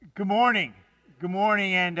Good morning. Good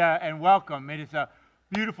morning and welcome. It is a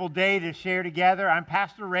beautiful day to share together. I'm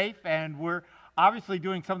Pastor Rafe, and we're obviously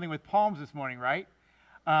doing something with Palms this morning, right?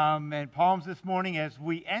 And Palms this morning as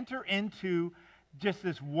we enter into just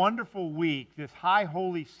this wonderful week, this high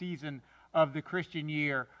holy season of the Christian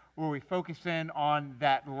year, where we focus in on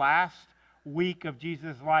that last week of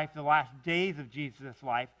Jesus' life, the last days of Jesus'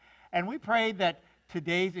 life. And we pray that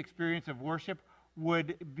today's experience of worship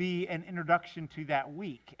would be an introduction to that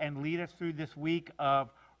week and lead us through this week of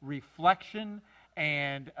reflection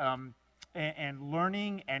and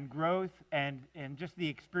learning and growth and just the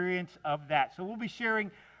experience of that. So we'll be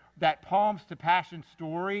sharing that Palms to Passion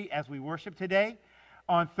story as we worship today.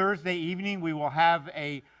 On Thursday evening, we will have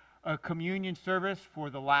a communion service for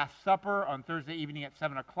the Last Supper on Thursday evening at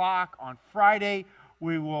 7 o'clock. On Friday,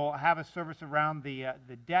 we will have a service around the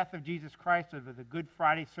death of Jesus Christ, or the Good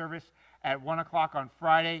Friday service at 1 o'clock on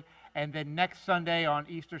Friday. And then next Sunday, on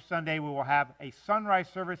Easter Sunday, we will have a sunrise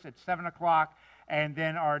service at 7 o'clock, and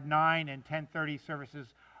then our 9 and 10:30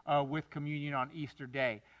 services with communion on Easter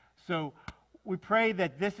Day. So we pray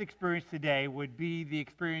that this experience today would be the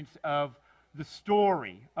experience of the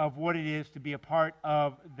story of what it is to be a part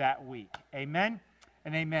of that week. Amen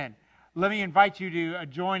and amen. Let me invite you to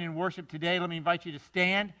join in worship today. Let me invite you to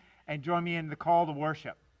stand and join me in the call to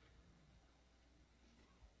worship.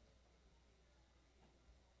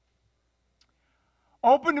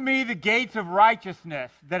 Open to me the gates of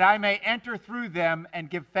righteousness, that I may enter through them and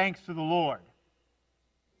give thanks to the Lord.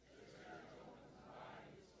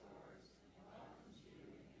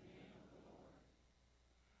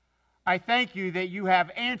 I thank you that you have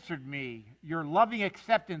answered me. Your loving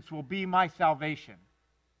acceptance will be my salvation.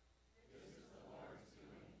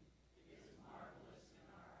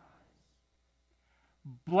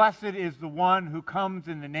 Blessed is the one who comes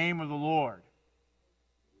in the name of the Lord.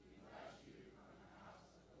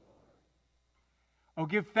 Oh,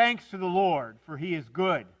 give thanks to the Lord, for he is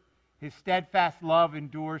good. His steadfast love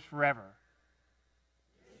endures forever.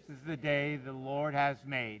 This is the day the Lord has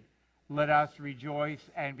made. Let us rejoice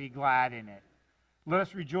and be glad in it. Let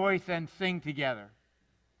us rejoice and sing together.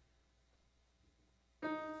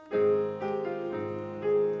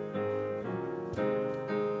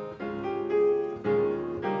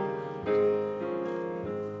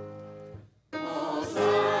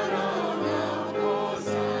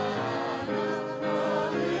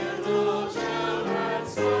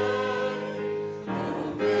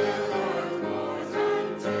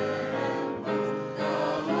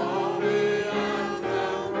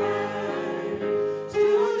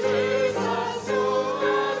 To Jesus,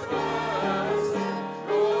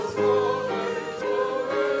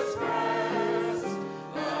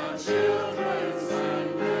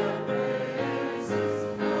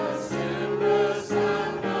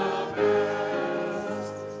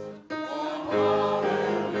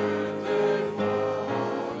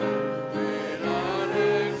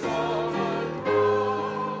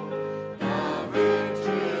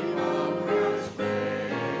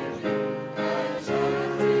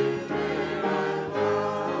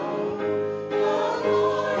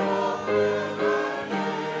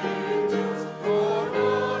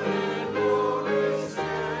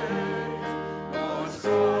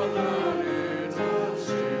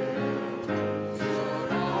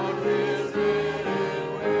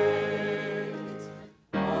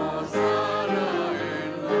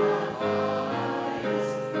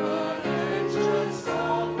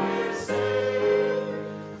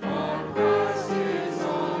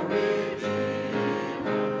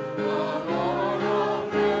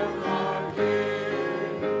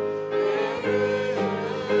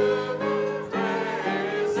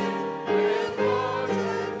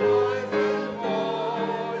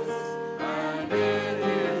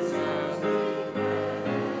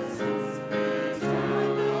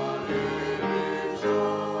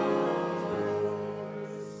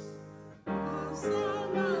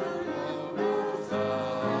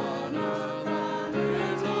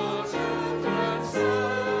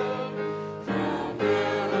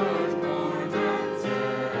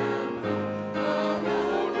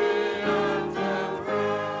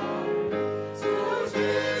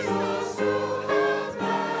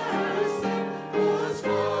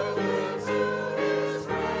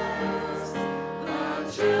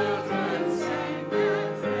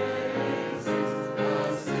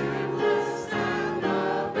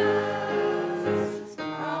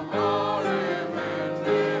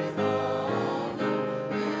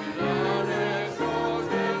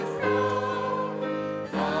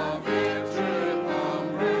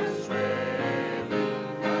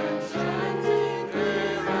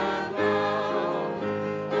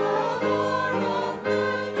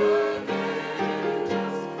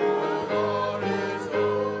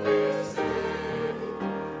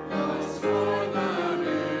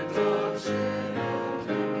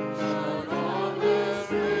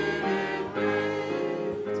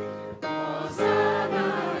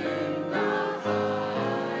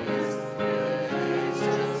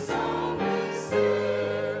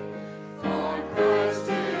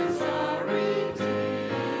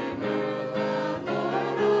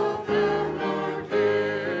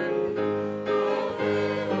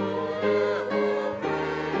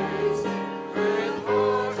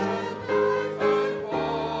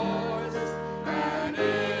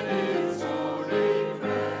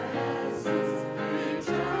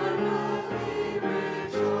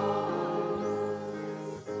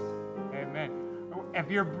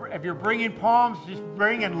 if you're bringing palms, just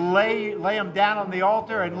bring and lay them down on the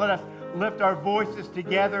altar, and let us lift our voices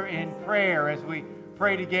together in prayer as we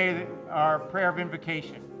pray together our prayer of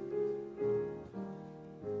invocation.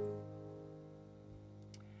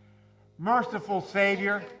 Merciful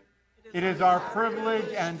Savior, it is our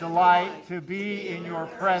privilege and delight to be in your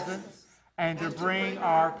presence and to bring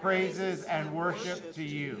our praises and worship to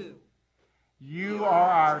you. You are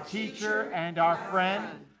our teacher and our friend,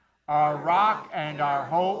 our rock and our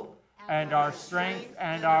hope, and our strength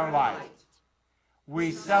and our light.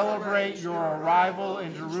 We celebrate your arrival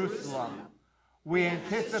in Jerusalem. We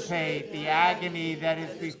anticipate the agony that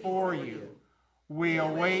is before you. We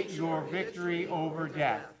await your victory over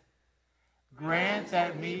death. Grant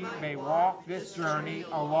that we may walk this journey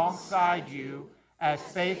alongside you as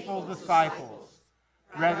faithful disciples,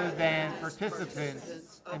 rather than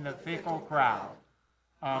participants in the fickle crowd.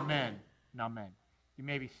 Amen and amen. You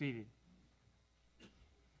may be seated.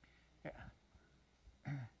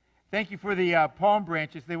 Thank you for the palm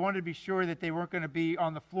branches. They wanted to be sure that they weren't going to be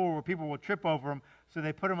on the floor where people will trip over them, so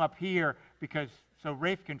they put them up here so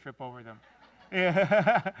Rafe can trip over them.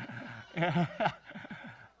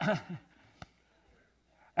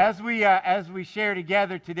 As we share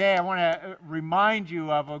together today, I want to remind you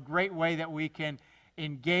of a great way that we can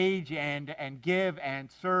engage and give and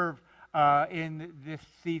serve in this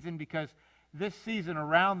season, because this season,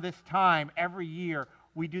 around this time, every year,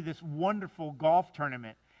 we do this wonderful golf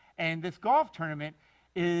tournament. And this golf tournament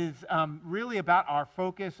is really about our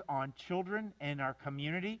focus on children in our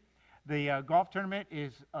community. The golf tournament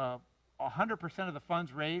is 100% of the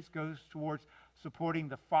funds raised goes towards supporting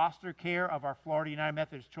the foster care of our Florida United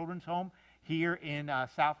Methodist Children's Home here in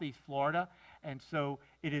Southeast Florida. And so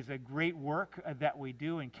it is a great work that we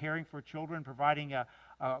do in caring for children, providing a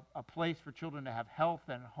place for children to have health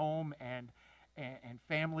and home and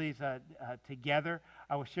families together.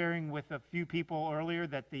 I was sharing with a few people earlier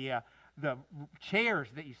that the chairs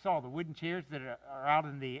that you saw, the wooden chairs that are out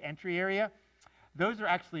in the entry area, those are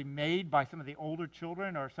actually made by some of the older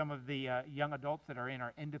children or some of the young adults that are in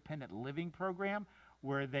our independent living program,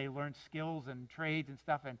 where they learn skills and trades and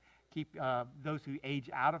stuff and keep those who age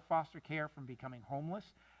out of foster care from becoming homeless,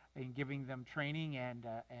 and giving them training and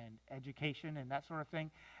education and that sort of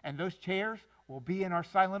thing. And those chairs will be in our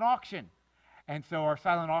silent auction. And so our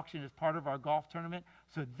silent auction is part of our golf tournament.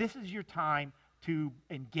 So this is your time to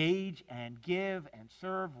engage and give and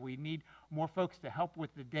serve. We need more folks to help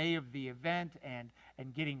with the day of the event and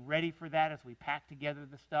getting ready for that as we pack together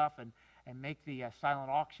the stuff and make the silent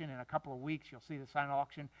auction. In a couple of weeks, you'll see the silent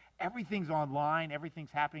auction. Everything's online.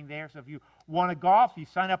 Everything's happening there. So if you want to golf, you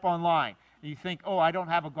sign up online. And you think, oh, I don't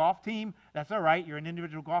have a golf team? That's all right. You're an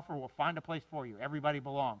individual golfer. We'll find a place for you. Everybody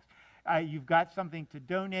belongs. You've got something to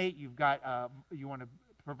donate. You've got you want to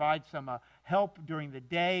provide some help during the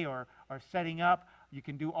day or setting up. You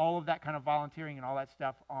can do all of that kind of volunteering and all that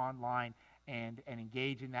stuff online and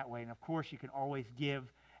engage in that way. And of course, you can always give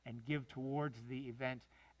towards the event,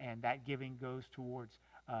 and that giving goes towards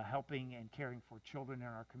helping and caring for children in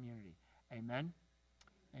our community. Amen?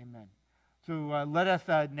 Amen. So let us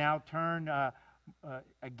now turn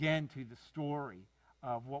again to the story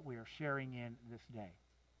of what we are sharing in this day.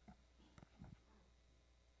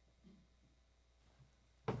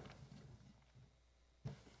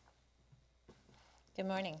 Good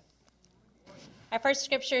morning. Our first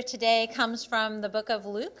scripture today comes from the book of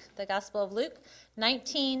Luke, the Gospel of Luke,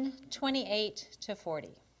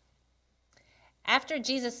 19:28-40. After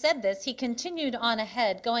Jesus said this, he continued on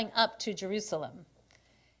ahead, going up to Jerusalem.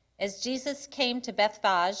 As Jesus came to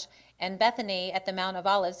Bethphage and Bethany at the Mount of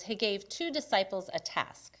Olives, he gave 2 disciples a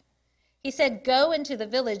task. He said, "Go into the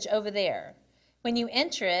village over there. When you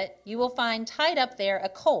enter it, you will find tied up there a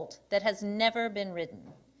colt that has never been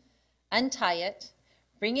ridden. Untie it.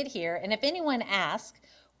 Bring it here, and if anyone asks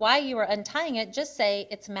why you are untying it, just say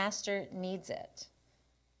its master needs it."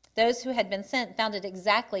 Those who had been sent found it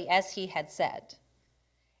exactly as he had said.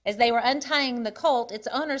 As they were untying the colt, its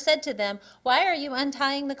owner said to them, "Why are you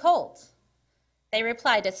untying the colt?" They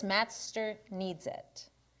replied, "Its master needs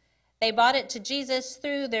it." They brought it to Jesus,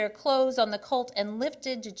 threw their clothes on the colt, and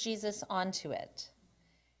lifted Jesus onto it.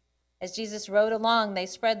 As Jesus rode along, they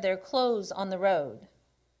spread their clothes on the road.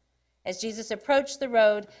 As Jesus approached the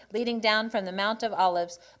road leading down from the Mount of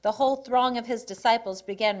Olives, the whole throng of his disciples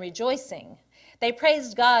began rejoicing. They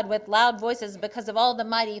praised God with loud voices because of all the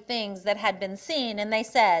mighty things that had been seen, and they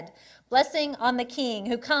said, "Blessing on the King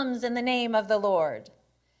who comes in the name of the Lord.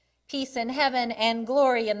 Peace in heaven and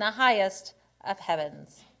glory in the highest of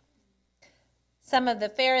heavens." Some of the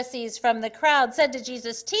Pharisees from the crowd said to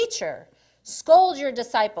Jesus, "Teacher, scold your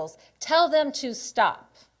disciples. Tell them to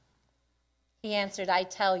stop." He answered, I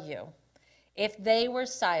tell you, if they were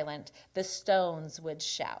silent, the stones would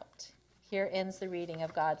shout. Here ends the reading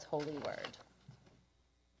of God's holy word.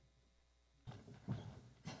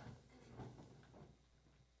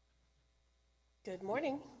 Good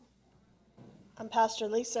morning. I'm Pastor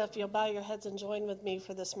Lisa. If you'll bow your heads and join with me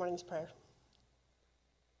for this morning's prayer.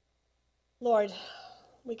 Lord,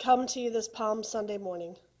 we come to you this Palm Sunday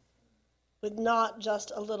morning with not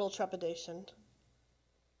just a little trepidation.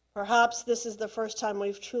 Perhaps this is the first time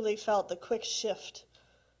we've truly felt the quick shift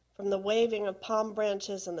from the waving of palm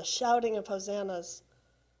branches and the shouting of hosannas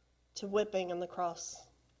to whipping and the cross.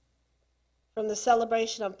 From the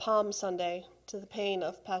celebration of Palm Sunday to the pain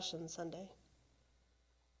of Passion Sunday.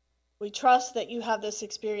 We trust that you have this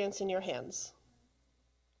experience in your hands.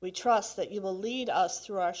 We trust that you will lead us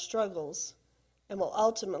through our struggles and will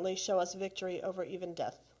ultimately show us victory over even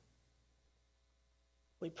death.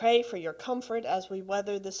 We pray for your comfort as we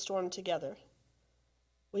weather this storm together.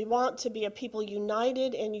 We want to be a people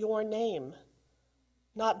united in your name,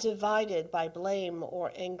 not divided by blame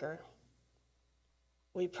or anger.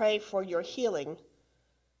 We pray for your healing,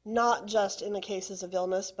 not just in the cases of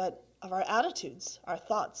illness, but of our attitudes, our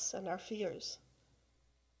thoughts, and our fears.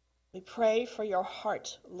 We pray for your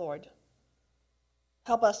heart, Lord.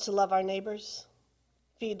 Help us to love our neighbors,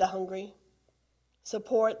 feed the hungry,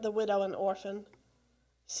 support the widow and orphan,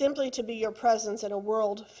 simply to be your presence in a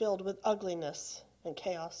world filled with ugliness and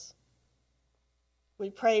chaos. We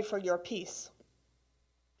pray for your peace,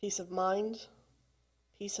 peace of mind,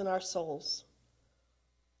 peace in our souls,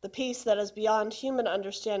 the peace that is beyond human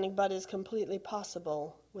understanding but is completely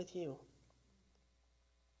possible with you.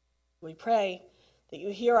 We pray that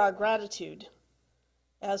you hear our gratitude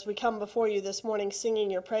as we come before you this morning singing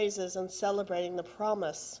your praises and celebrating the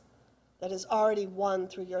promise that is already won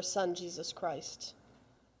through your Son, Jesus Christ,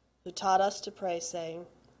 who taught us to pray, saying,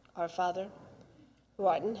 Our Father, who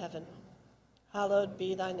art in heaven, hallowed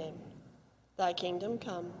be thy name. Thy kingdom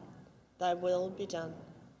come, thy will be done,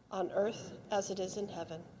 on earth as it is in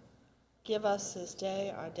heaven. Give us this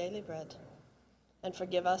day our daily bread, and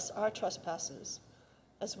forgive us our trespasses,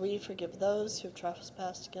 as we forgive those who have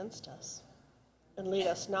trespassed against us. And lead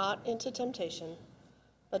us not into temptation,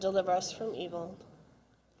 but deliver us from evil.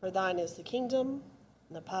 For thine is the kingdom,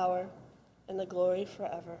 and the power, and the glory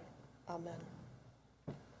forever. Amen.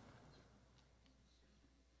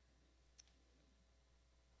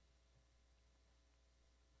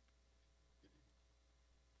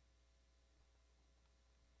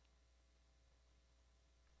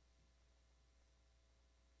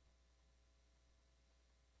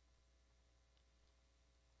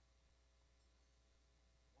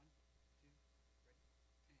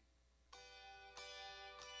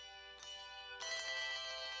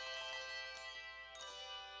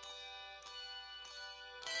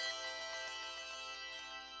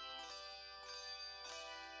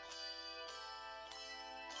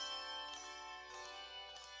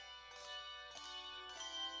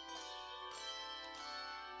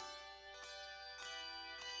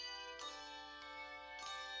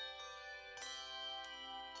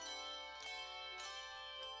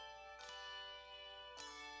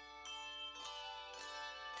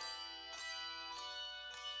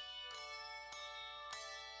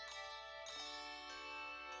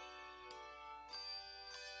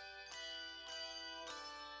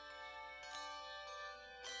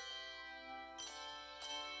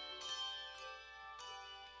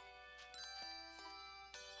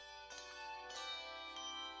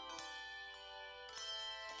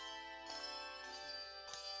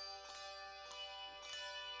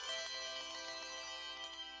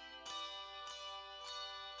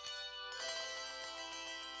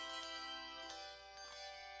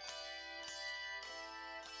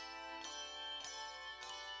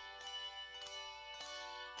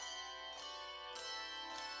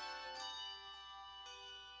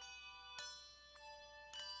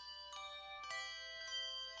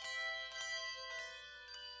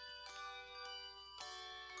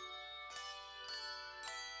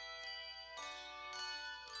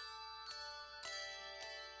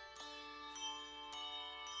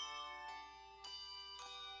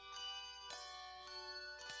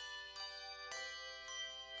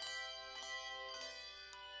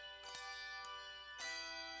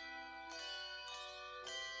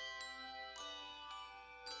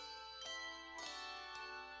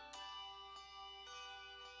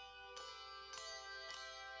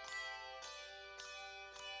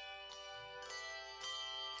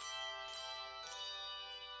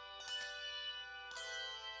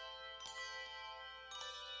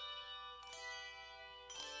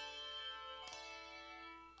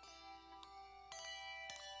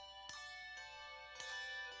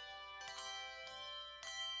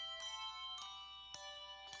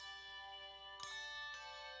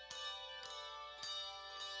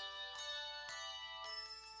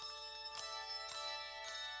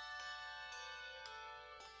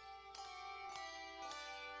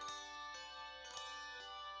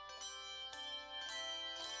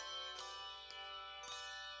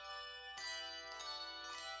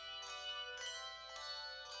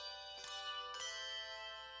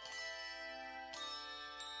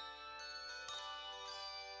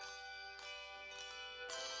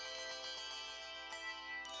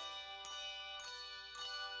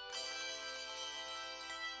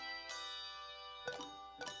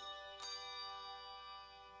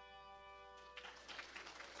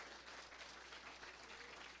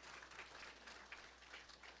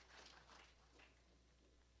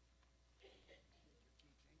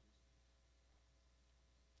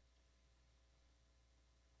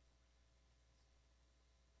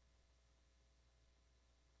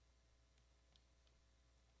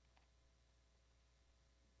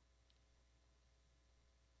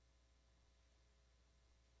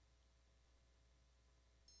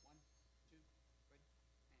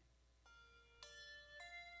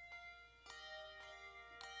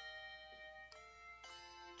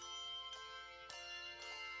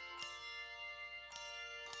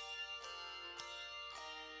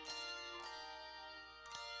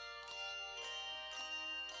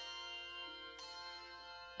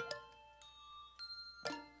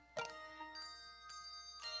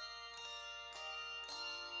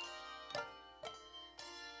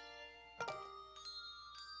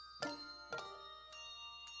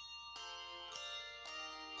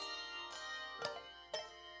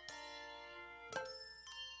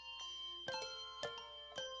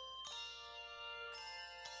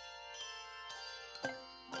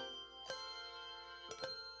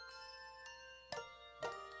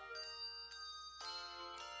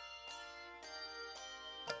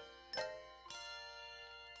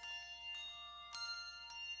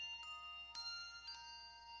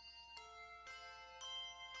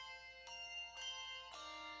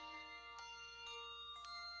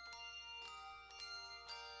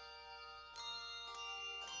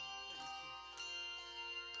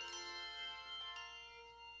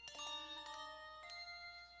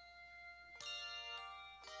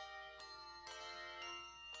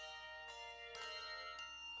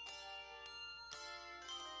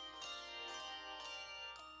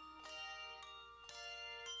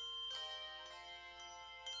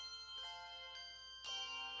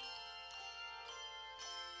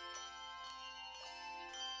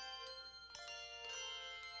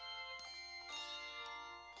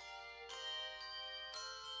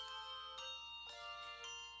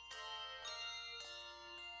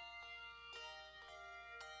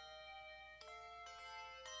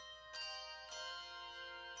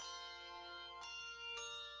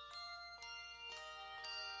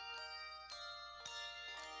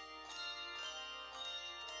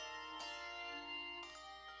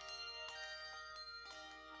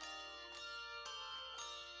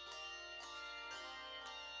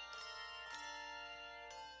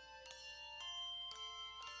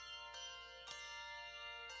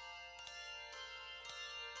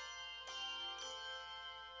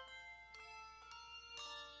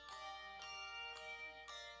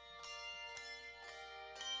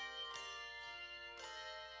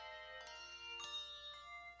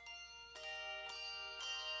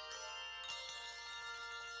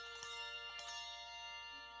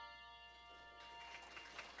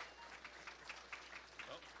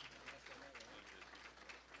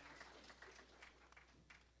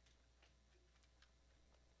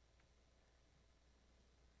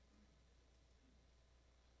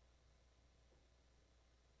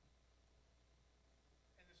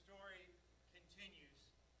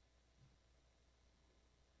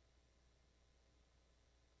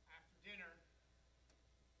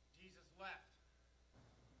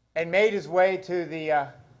 and made his way to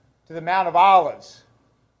the Mount of Olives,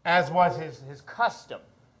 as was his custom,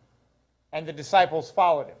 and the disciples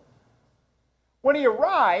followed him. When he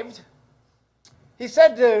arrived, he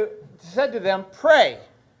said to them, "Pray.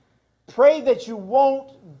 Pray that you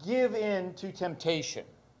won't give in to temptation."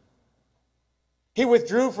 He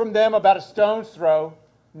withdrew from them about a stone's throw,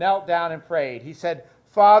 knelt down and prayed. He said,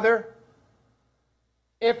 "Father,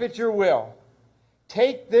 if it's your will,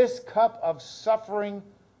 take this cup of suffering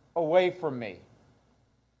away from me.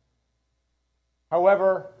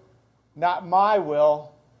 However, not my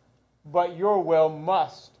will, but your will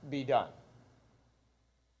must be done."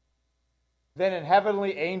 Then an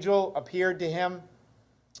heavenly angel appeared to him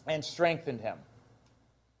and strengthened him.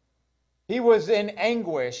 He was in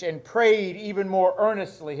anguish and prayed even more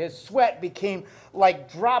earnestly. His sweat became like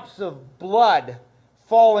drops of blood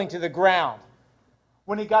falling to the ground.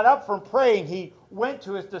 When he got up from praying, he went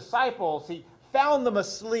to his disciples. He found them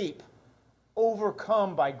asleep,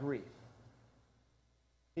 overcome by grief.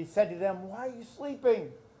 He said to them, "Why are you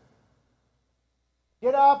sleeping?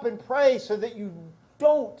 Get up and pray so that you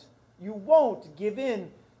won't give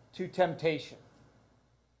in to temptation."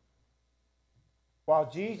 While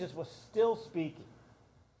Jesus was still speaking,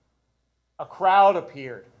 a crowd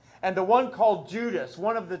appeared, and the one called Judas,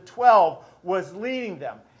 one of the 12, was leading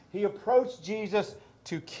them. He approached Jesus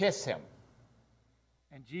to kiss him.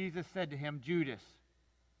 And Jesus said to him, "Judas,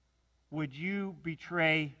 would you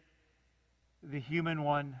betray the human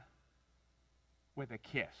one with a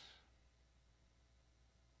kiss?"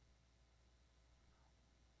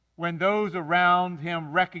 When those around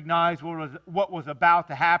him recognized what was about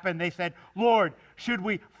to happen, they said, "Lord, should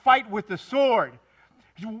we fight with the sword?"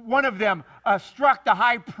 One of them struck the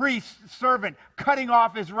high priest's servant, cutting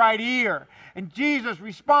off his right ear. And Jesus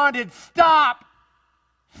responded, "Stop!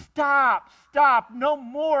 Stop! Stop! No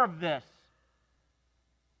more of this."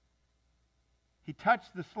 He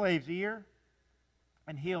touched the slave's ear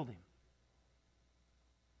and healed him.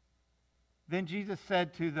 Then Jesus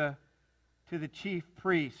said to the chief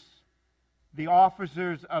priests, the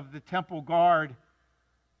officers of the temple guard,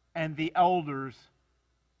 and the elders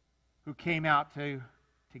who came out to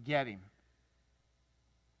get him,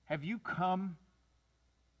 "Have you come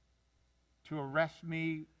to arrest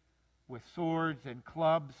me with swords and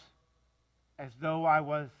clubs as though I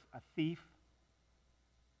was a thief?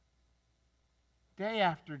 Day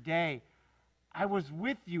after day, I was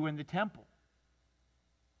with you in the temple,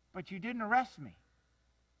 but you didn't arrest me.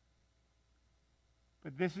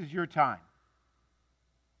 But this is your time,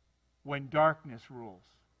 when darkness rules."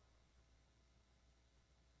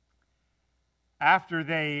 After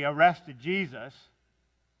they arrested Jesus,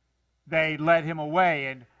 they led him away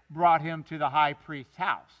and brought him to the high priest's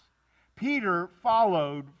house. Peter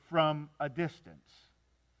followed from a distance.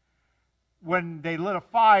 When they lit a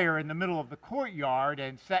fire in the middle of the courtyard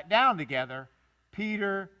and sat down together,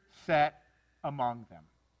 Peter sat among them.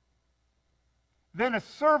 Then a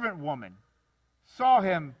servant woman saw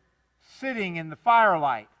him sitting in the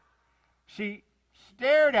firelight. She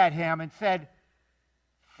stared at him and said,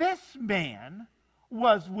 "This man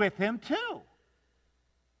was with him too."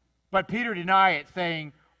 But Peter denied it,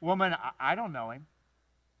 saying, "Woman, I don't know him."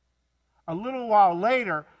 A little while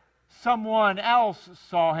later, someone else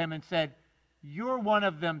saw him and said, "You're one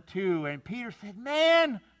of them too." And Peter said,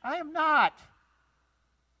 "Man, I am not."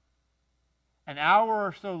 An hour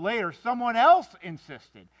or so later, someone else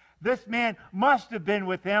insisted, "This man must have been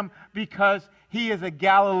with him because he is a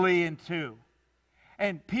Galilean too."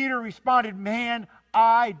 And Peter responded, "Man,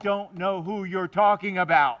 I don't know who you're talking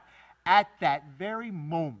about." At that very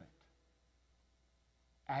moment,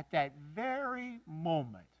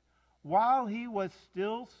 while he was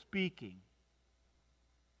still speaking,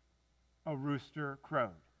 a rooster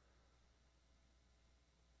crowed.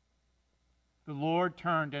 The Lord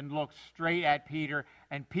turned and looked straight at Peter,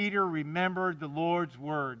 and Peter remembered the Lord's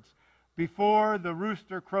words, "Before the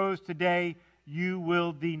rooster crows today, you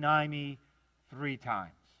will deny me 3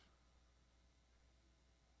 times."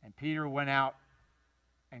 And Peter went out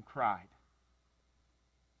and cried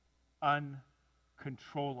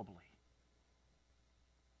uncontrollably.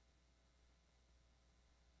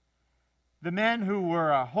 The men who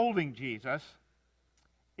were holding Jesus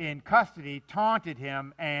in custody taunted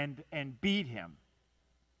him and beat him.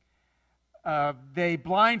 They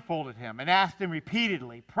blindfolded him and asked him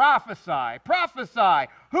repeatedly, "Prophesy,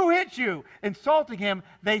 prophesy, who hit you?" Insulting him,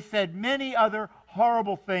 they said many other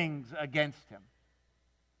horrible things against him.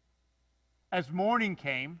 As morning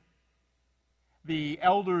came, the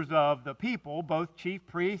elders of the people, both chief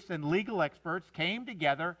priests and legal experts, came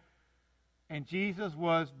together, and Jesus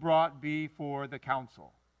was brought before the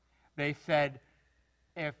council. They said,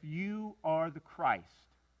 if you are the Christ,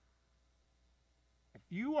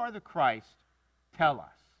 tell us.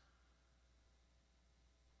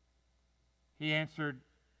 He answered,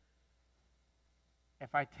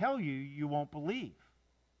 if I tell you, you won't believe.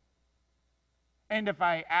 And if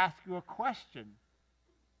I ask you a question,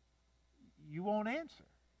 you won't answer.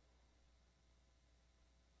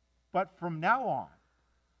 But from now on,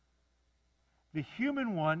 the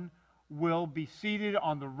human one will be seated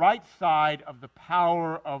on the right side of the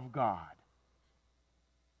power of God.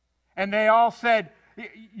 And they all said,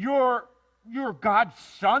 You're God's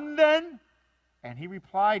son then? And he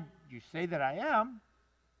replied, you say that I am.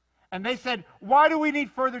 And they said, why do we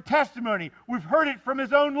need further testimony? We've heard it from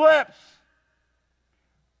his own lips.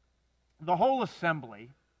 The whole assembly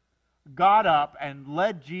got up and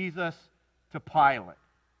led Jesus to Pilate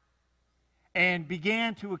and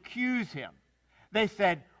began to accuse him. They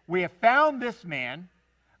said, we have found this man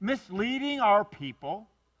misleading our people,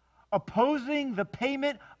 opposing the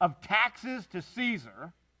payment of taxes to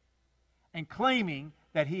Caesar, and claiming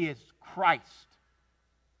that he is Christ,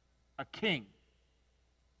 a king.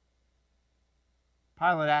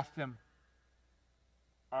 Pilate asked him,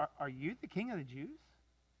 are you the king of the Jews?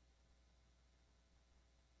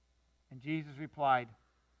 And Jesus replied,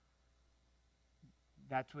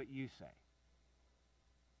 that's what you say.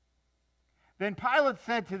 Then Pilate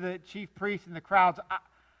said to the chief priests and the crowds,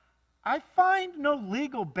 I find no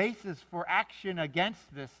legal basis for action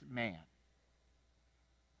against this man.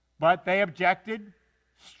 But they objected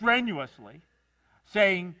strenuously,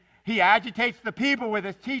 saying, he agitates the people with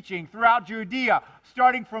his teaching throughout Judea,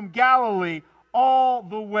 starting from Galilee all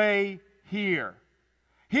the way here.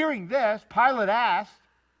 Hearing this, Pilate asked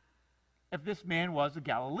if this man was a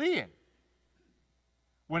Galilean.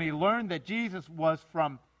 When he learned that Jesus was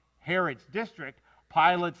from Herod's district,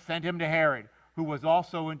 Pilate sent him to Herod, who was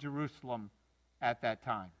also in Jerusalem at that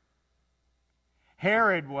time.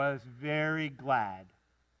 Herod was very glad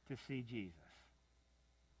to see Jesus,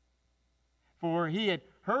 for he had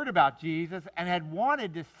heard about Jesus and had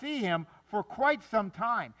wanted to see him for quite some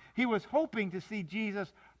time. He was hoping to see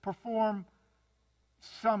Jesus perform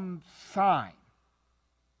some sign.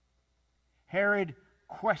 Herod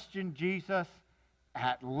questioned Jesus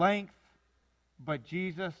at length, but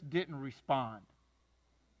Jesus didn't respond.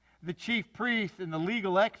 The chief priests and the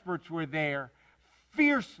legal experts were there,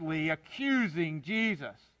 fiercely accusing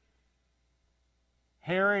Jesus.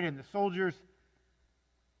 Herod and the soldiers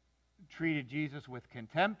treated Jesus with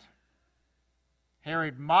contempt.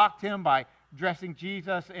 Herod mocked him by dressing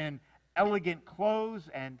Jesus in elegant clothes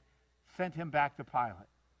and sent him back to Pilate.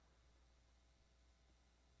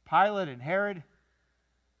 Pilate and Herod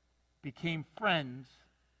became friends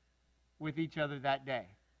with each other that day.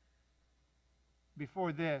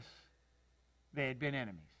 Before this, they had been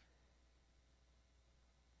enemies.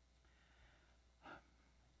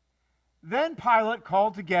 Then Pilate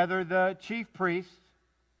called together the chief priests,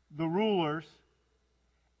 the rulers,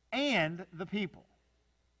 and the people.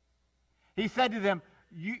 He said to them,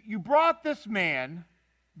 you brought this man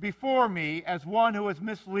before me as one who is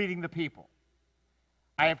misleading the people.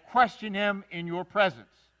 I have questioned him in your presence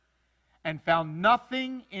and found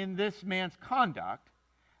nothing in this man's conduct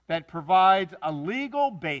that provides a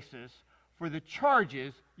legal basis for the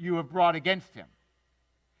charges you have brought against him.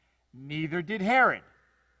 Neither did Herod,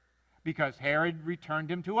 because Herod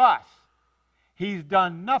returned him to us. He's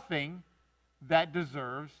done nothing that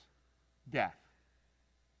deserves death.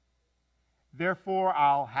 Therefore,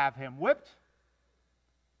 I'll have him whipped,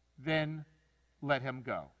 then let him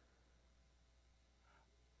go.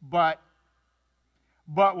 But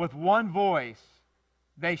with one voice,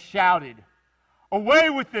 they shouted, away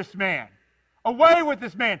with this man! Away with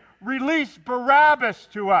this man! Release Barabbas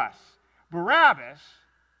to us! Barabbas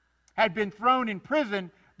had been thrown in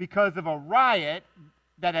prison because of a riot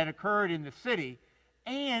that had occurred in the city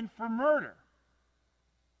and for murder.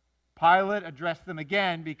 Pilate addressed them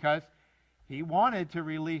again because he wanted to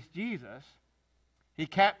release Jesus.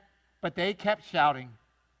 But they kept shouting,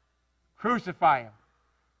 crucify him!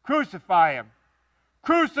 Crucify him!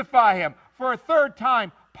 Crucify him! For a third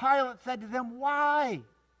time, Pilate said to them, why?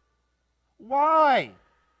 Why?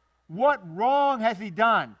 What wrong has he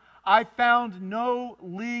done? I found no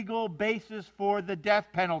legal basis for the death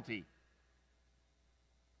penalty.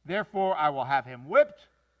 Therefore, I will have him whipped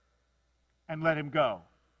and let him go.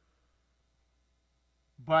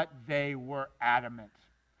 But they were adamant.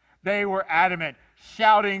 They were adamant,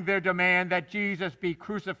 shouting their demand that Jesus be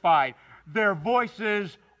crucified. Their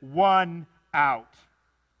voices won out.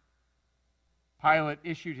 Pilate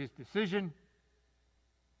issued his decision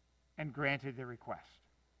and granted their request.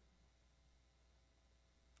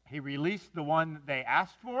 He released the one that they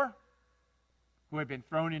asked for, who had been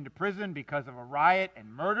thrown into prison because of a riot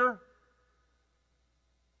and murder.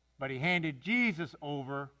 But he handed Jesus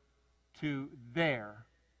over to their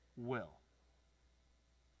will.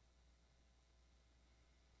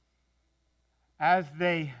 As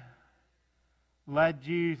they led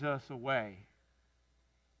Jesus away,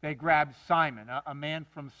 they grabbed Simon, a man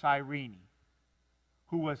from Cyrene,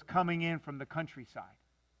 who was coming in from the countryside.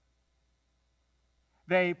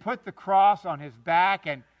 They put the cross on his back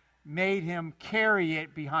and made him carry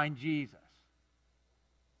it behind Jesus.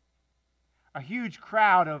 A huge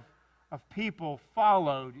crowd of people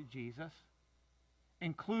followed Jesus,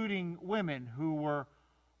 including women who were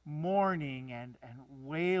mourning and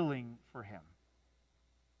wailing for him.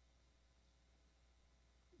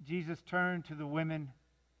 Jesus turned to the women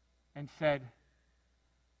and said,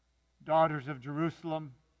 "Daughters of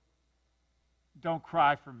Jerusalem, don't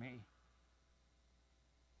cry for me.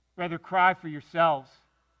 Rather, cry for yourselves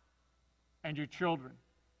and your children.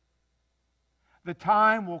 The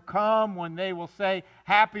time will come when they will say,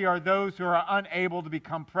 'Happy are those who are unable to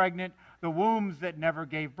become pregnant, the wombs that never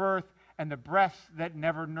gave birth, and the breasts that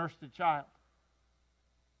never nursed a child.'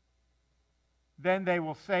 Then they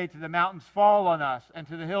will say to the mountains, 'Fall on us,' and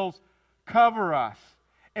to the hills, 'Cover us.'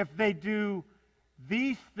 If they do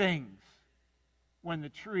these things when the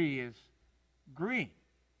tree is green,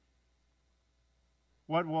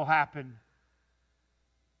 what will happen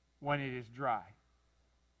when it is dry?"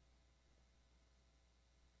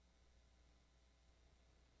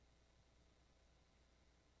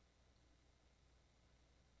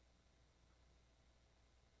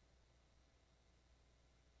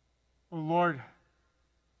 Oh Lord,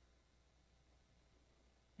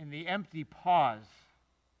 in the empty pause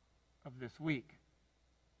of this week,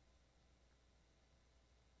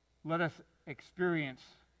 let us experience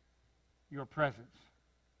your presence.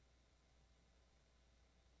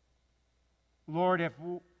 Lord, if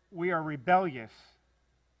we are rebellious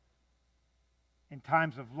in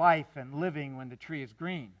times of life and living when the tree is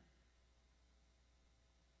green,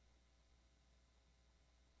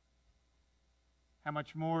 how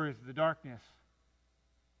much more is the darkness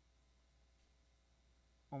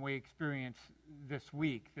when we experience this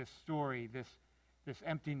week, this story, this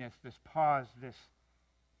emptiness, this pause, this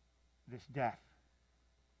death.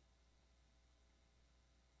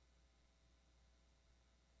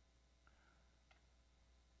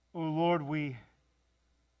 Oh Lord, we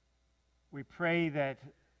pray that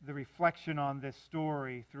the reflection on this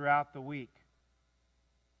story throughout the week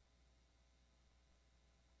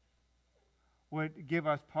would give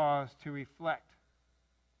us pause to reflect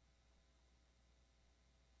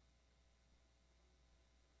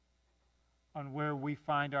on where we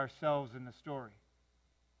find ourselves in the story.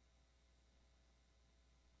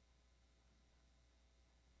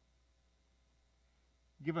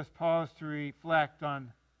 Give us pause to reflect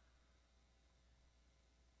on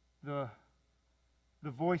the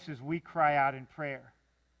voices we cry out in prayer.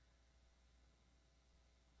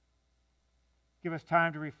 Give us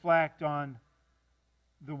time to reflect on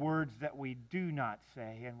the words that we do not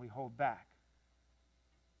say and we hold back.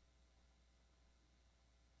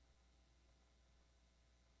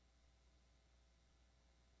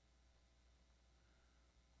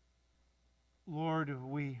 Lord,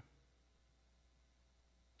 we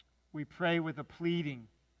pray with a pleading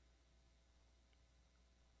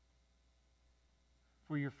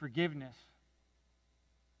for your forgiveness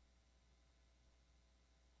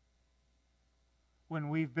when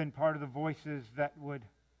we've been part of the voices that would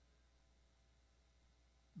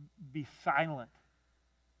be silent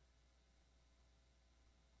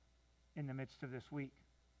in the midst of this week.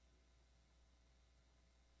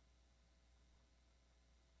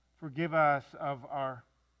 Forgive us of our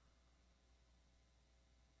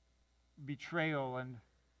betrayal and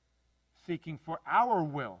seeking for our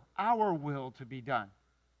will to be done.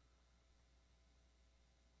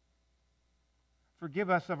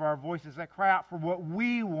 Forgive us of our voices that cry out for what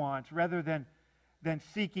we want rather than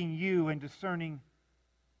seeking you and discerning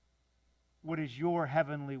what is your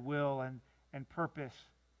heavenly will and purpose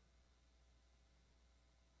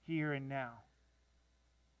here and now.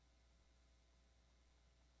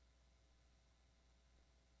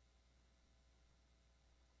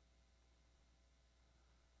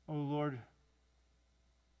 Oh Lord,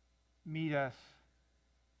 meet us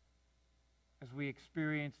as we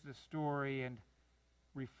experience the story and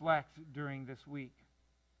reflect during this week.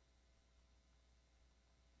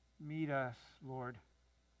 Meet us, Lord,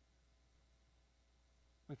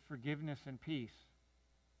 with forgiveness and peace.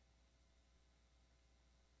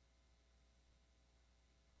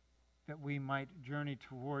 That we might journey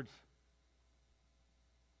towards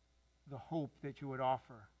the hope that you would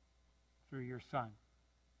offer through your Son.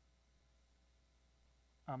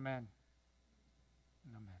 Amen.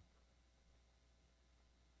 Amen.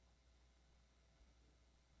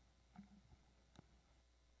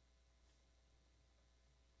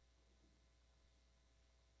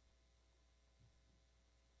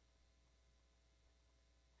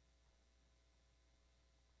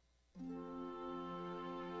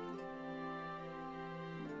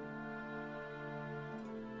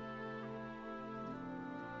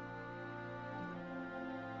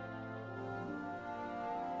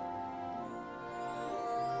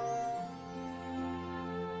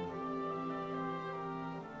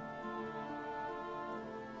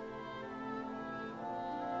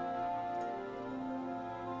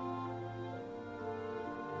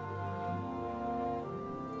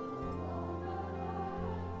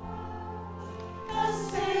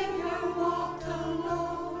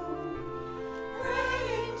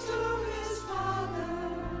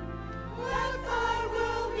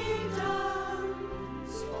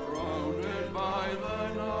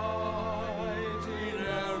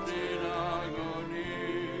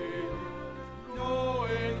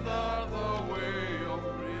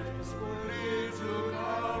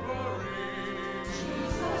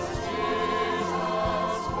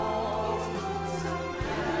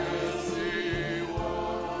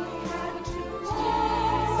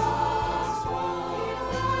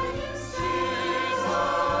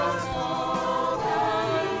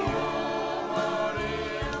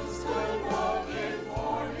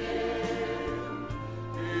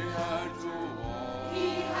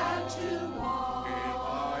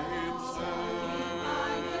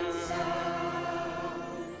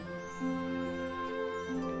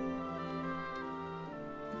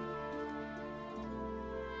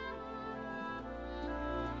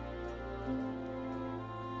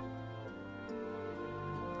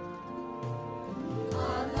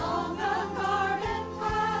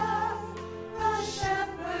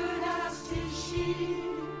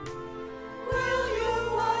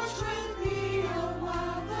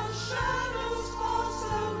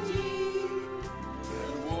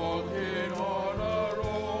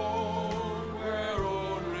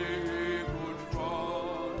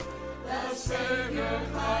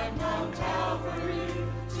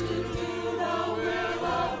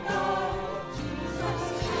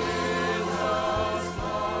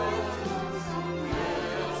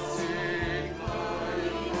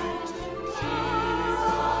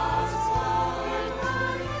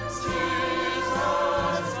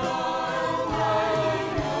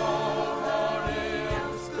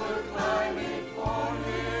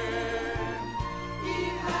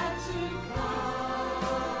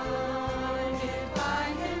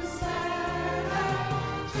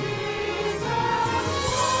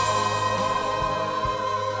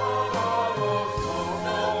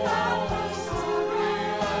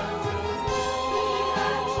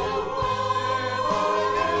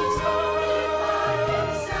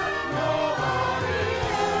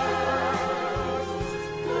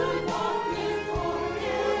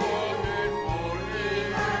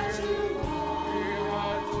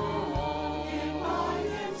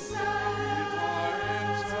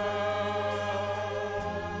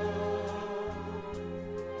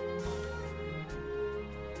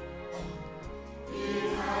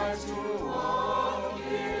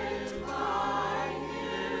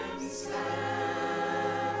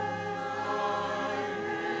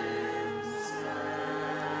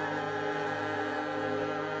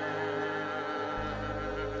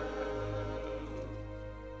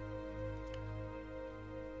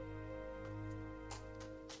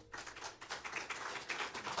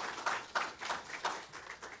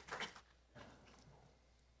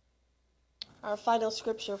 Our final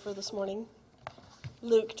scripture for this morning,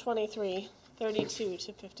 Luke 23:32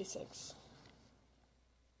 to 56.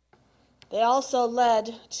 They also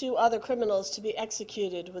led 2 other criminals to be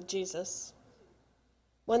executed with Jesus.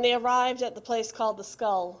 When they arrived at the place called the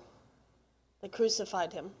Skull, they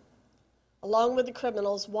crucified him, along with the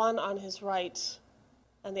criminals, one on his right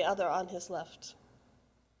and the other on his left.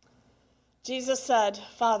 Jesus said,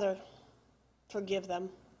 "Father, forgive them,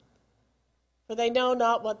 for they know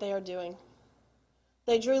not what they are doing."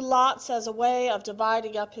 They drew lots as a way of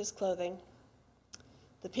dividing up his clothing.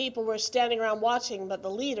 The people were standing around watching, but the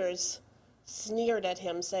leaders sneered at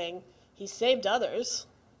him, saying, "He saved others.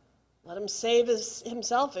 Let him save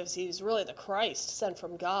himself if he's really the Christ, sent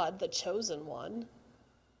from God, the chosen one."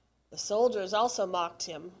 The soldiers also mocked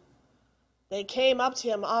him. They came up to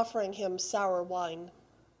him, offering him sour wine,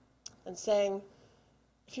 and saying,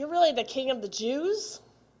 "If you're really the king of the Jews,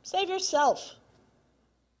 save yourself."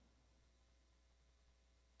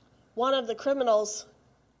 one of the criminals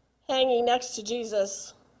hanging next to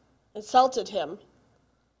Jesus insulted him.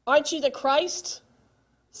 "Aren't you the Christ?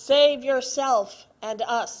 Save yourself and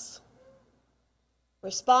us."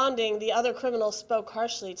 Responding, the other criminal spoke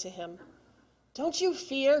harshly to him. "Don't you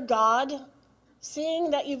fear God, seeing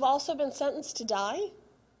that you've also been sentenced to die?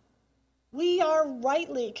 We are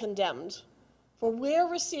rightly condemned, for we're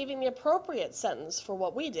receiving the appropriate sentence for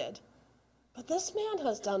what we did. But this man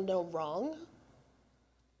has done no wrong."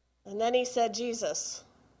 And then he said, "Jesus,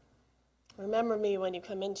 remember me when you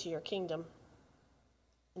come into your kingdom."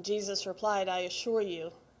 And Jesus replied, "I assure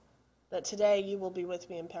you that today you will be with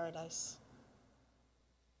me in paradise."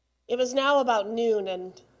 It was now about noon,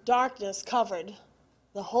 and darkness covered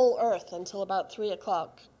the whole earth until about 3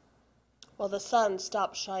 o'clock, while the sun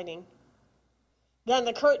stopped shining. Then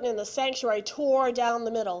the curtain in the sanctuary tore down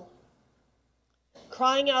the middle.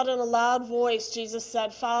 Crying out in a loud voice, Jesus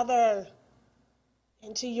said, "Father,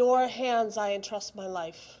 into your hands I entrust my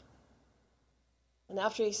life." And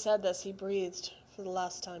after he said this, he breathed for the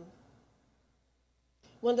last time.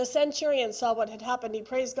 When the centurion saw what had happened, he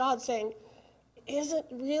praised God, saying, "Is it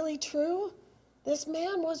really true? This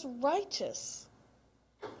man was righteous."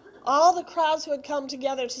 All the crowds who had come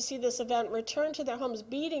together to see this event returned to their homes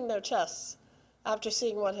beating their chests after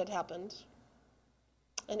seeing what had happened.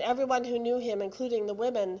 And everyone who knew him, including the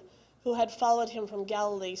women who had followed him from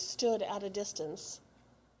Galilee, stood at a distance,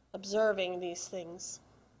 observing these things.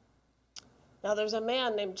 Now there was a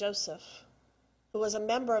man named Joseph, who was a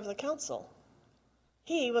member of the council.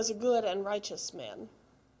 He was a good and righteous man.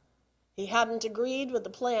 He hadn't agreed with the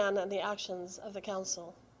plan and the actions of the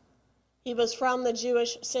council. He was from the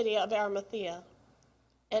Jewish city of Arimathea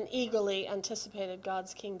and eagerly anticipated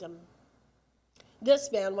God's kingdom.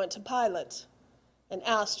 This man went to Pilate and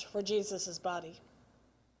asked for Jesus' body.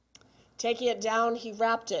 Taking it down, he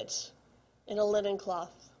wrapped it in a linen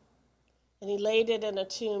cloth, and he laid it in a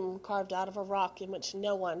tomb carved out of a rock in which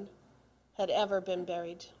no one had ever been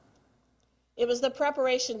buried. It was the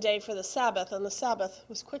preparation day for the Sabbath, and the Sabbath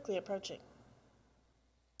was quickly approaching.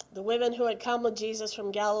 The women who had come with Jesus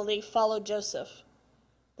from Galilee followed Joseph.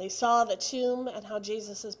 They saw the tomb and how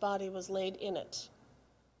Jesus' body was laid in it.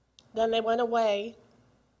 Then they went away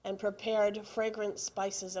and prepared fragrant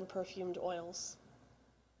spices and perfumed oils.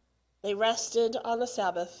 They rested on the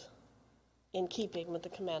Sabbath in keeping with the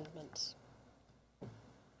commandment.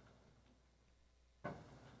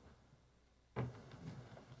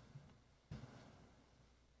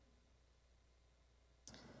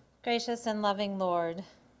 Gracious and loving Lord,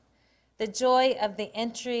 the joy of the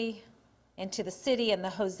entry into the city and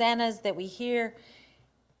the hosannas that we hear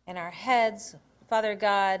in our heads, Father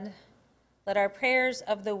God, let our prayers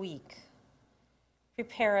of the week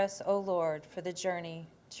prepare us, O Lord, for the journey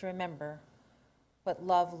to remember what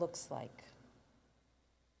love looks like.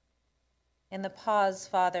 In the pause,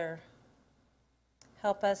 Father,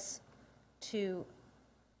 help us to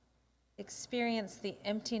experience the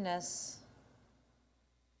emptiness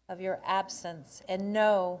of your absence and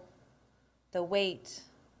know the weight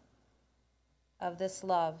of this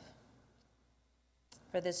love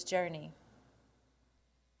for this journey.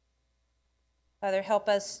 Father, help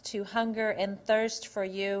us to hunger and thirst for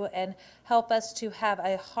you, and help us to have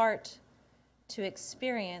a heart to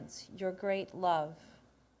experience your great love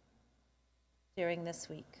during this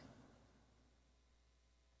week.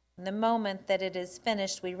 In the moment that it is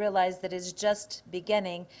finished, we realize that it is just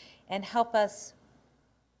beginning, and help us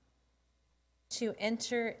to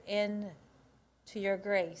enter into your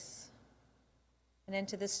grace and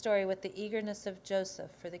into this story with the eagerness of Joseph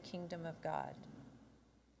for the kingdom of God.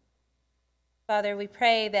 Father, we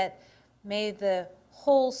pray that may the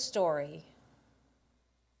whole story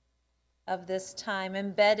of this time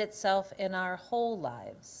embed itself in our whole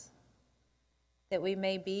lives, that we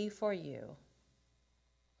may be for you,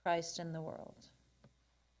 Christ in the world.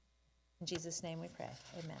 In Jesus' name we pray.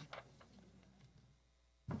 Amen.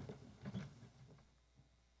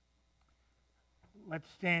 Let's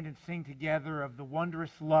stand and sing together of the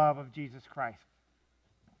wondrous love of Jesus Christ.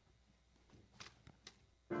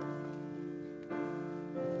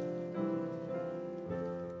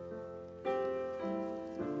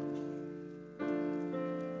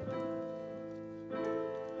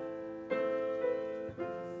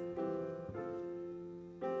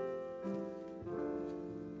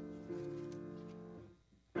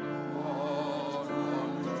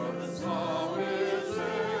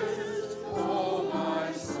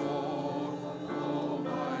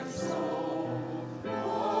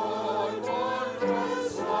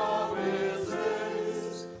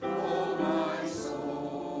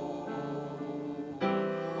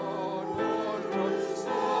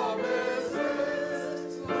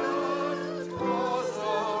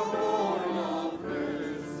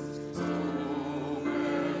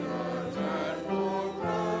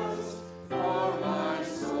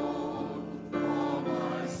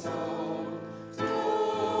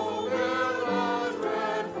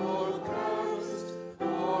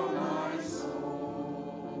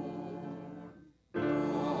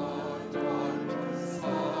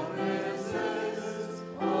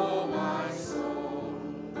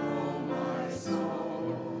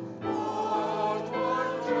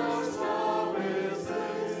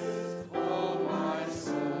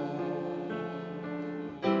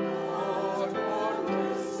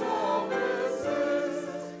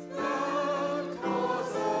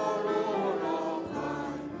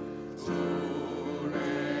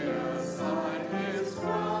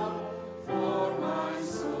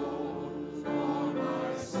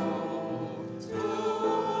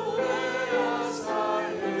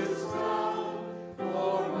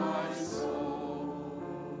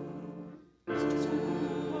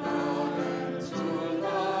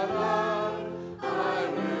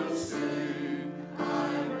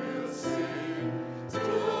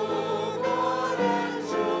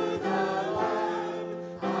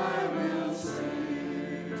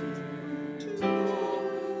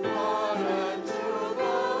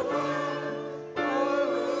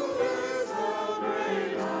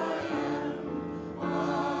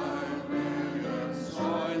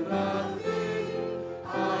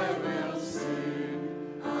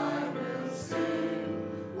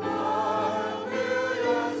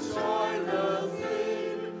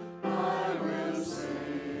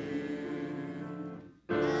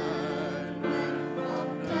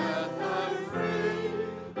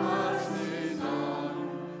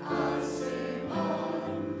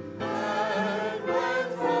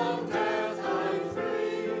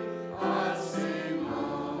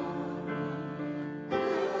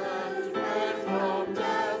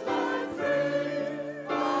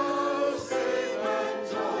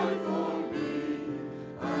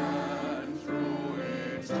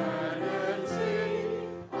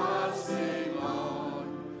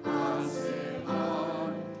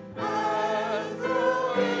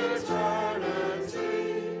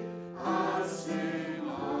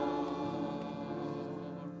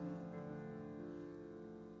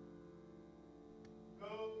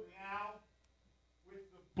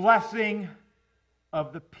 blessing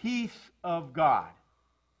of the peace of God,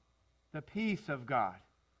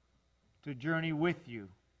 to journey with you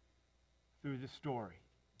through the story.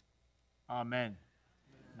 Amen.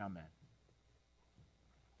 Amen.